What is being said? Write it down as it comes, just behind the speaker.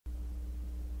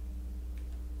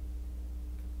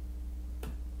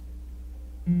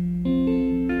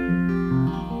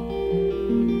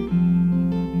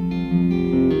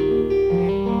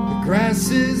The grass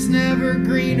is never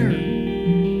greener,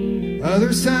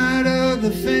 other side of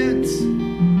the fence.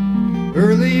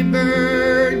 Early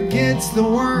bird gets the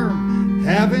worm,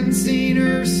 haven't seen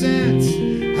her since.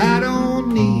 I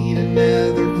don't need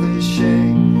another cliche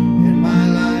in my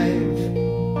life.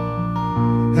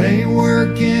 Ain't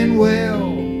working well.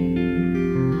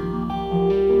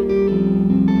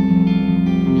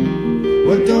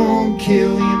 What don't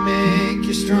kill you make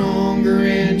you stronger,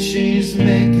 and she's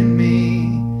making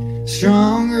me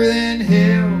stronger than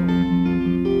hell.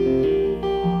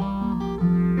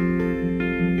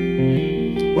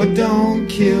 What don't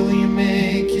kill you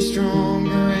make you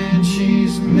stronger, and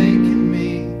she's making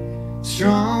me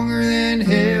stronger than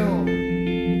hell.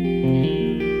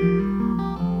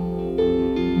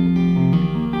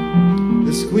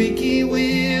 The squeaky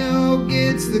wheel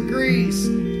gets the grease.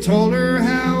 Told her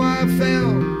how I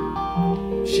felt.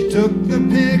 She took the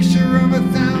picture of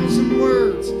 1,000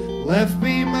 words, left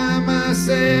me by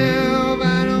myself.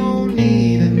 I don't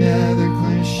need another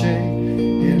cliche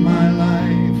in my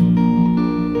life.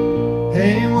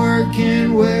 Ain't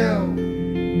working well.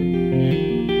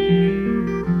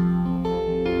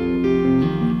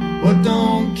 What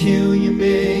don't kill you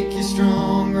make you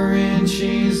stronger, and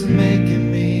she's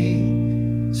making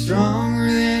me stronger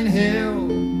than hell.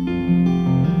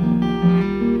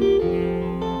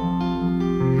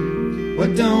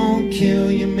 What don't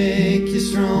kill you make you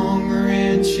stronger,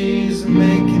 and she's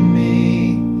making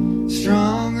me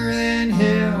stronger than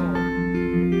hell.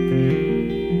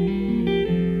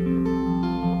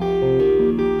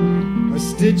 A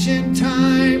stitch in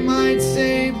time might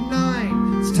save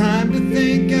 9. It's time to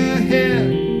think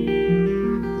ahead.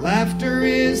 Laughter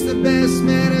is the best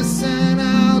medicine.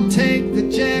 I'll take the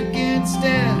jack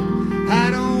instead.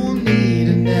 I don't need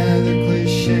another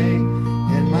cliche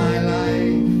in my life.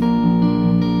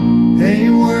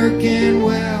 Ain't working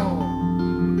well.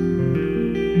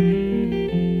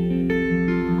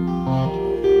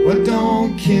 What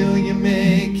don't kill you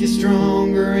make you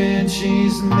stronger, and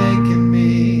she's making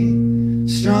me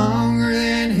stronger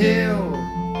than hell.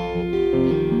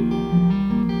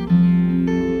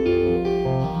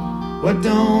 What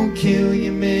don't kill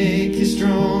you make you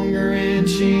stronger, and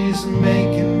she's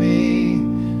making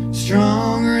me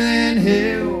stronger than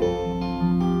hell.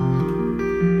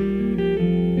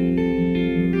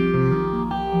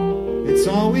 It's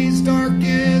always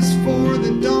darkest for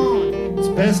the dawn. It's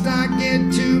best I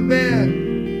get to bed.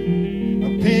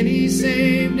 A penny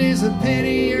saved is a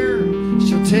penny earned.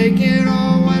 She'll take it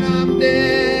all when I'm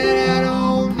dead. I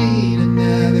don't need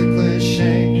another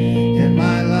cliche in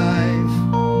my life.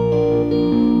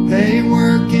 Ain't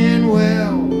working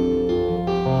well.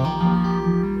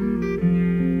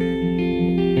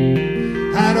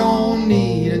 I don't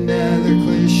need another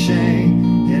cliche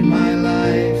in my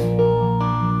life.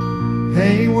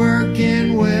 Ain't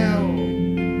working well.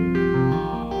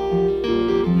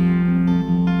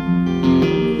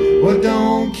 What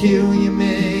don't kill you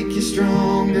make you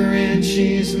stronger, and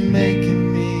she's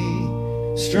making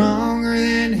me stronger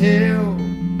than hell.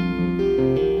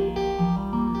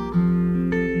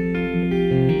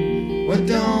 What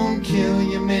don't kill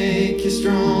you make you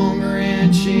stronger,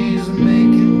 and she's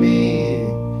making me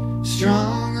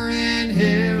stronger.